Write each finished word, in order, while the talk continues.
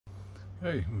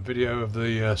Okay, video of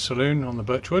the saloon on the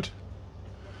Birchwood.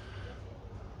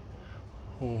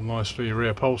 All nicely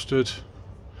reupholstered,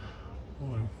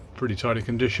 all in pretty tidy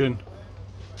condition.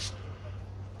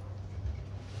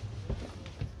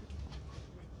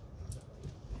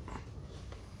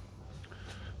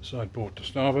 Sideboard to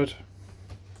starboard.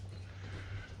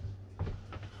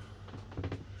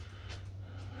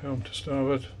 Helm to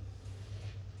starboard.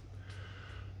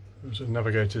 There's a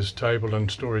navigator's table and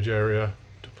storage area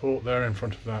to port there in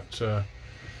front of that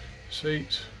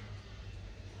seat.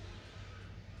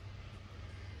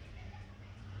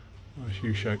 Nice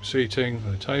U-shaped seating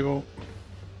with a table.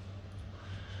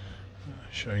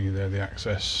 Showing you there the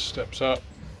access steps up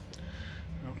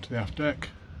to the aft deck.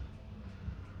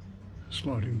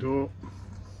 Sliding door.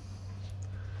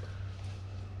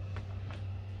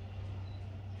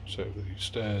 So the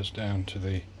stairs down to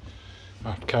the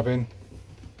aft cabin.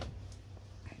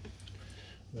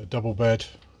 The double bed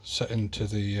set into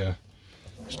the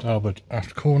starboard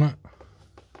aft corner.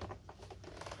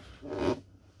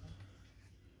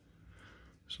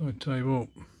 Side table,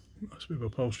 nice bit of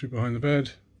upholstery behind the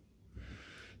bed.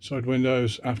 Side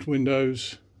windows, aft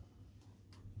windows.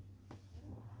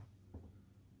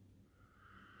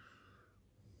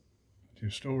 Plenty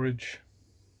of storage.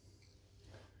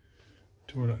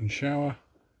 Toilet and shower.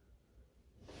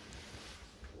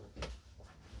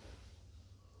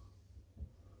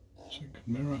 Sink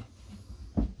and mirror.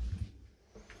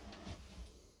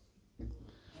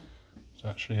 There's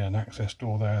actually an access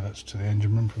door there that's to the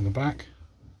engine room from the back.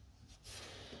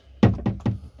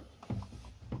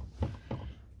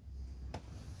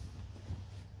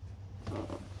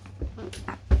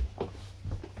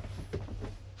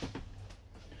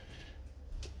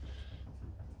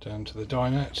 Down to the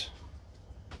dinette.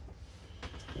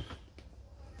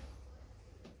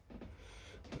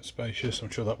 Bit spacious, I'm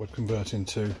sure that would convert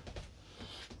into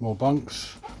more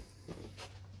bunks.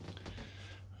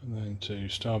 And then to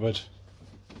starboard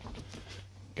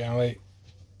galley,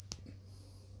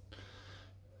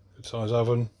 good size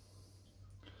oven,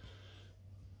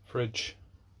 fridge,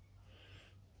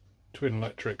 twin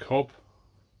electric hob,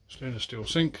 stainless steel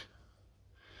sink,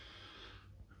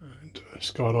 and a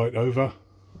skylight over.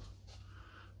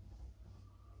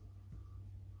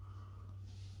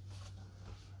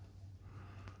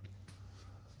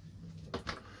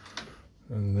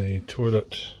 And the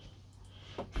toilet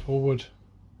forward,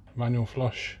 manual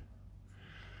flush,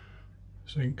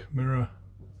 sink, mirror,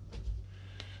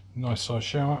 nice size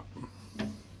shower.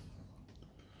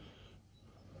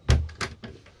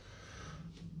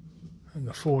 And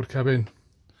the forward cabin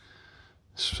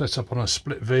set up on a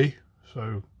split V,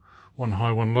 so one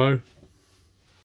high, one low.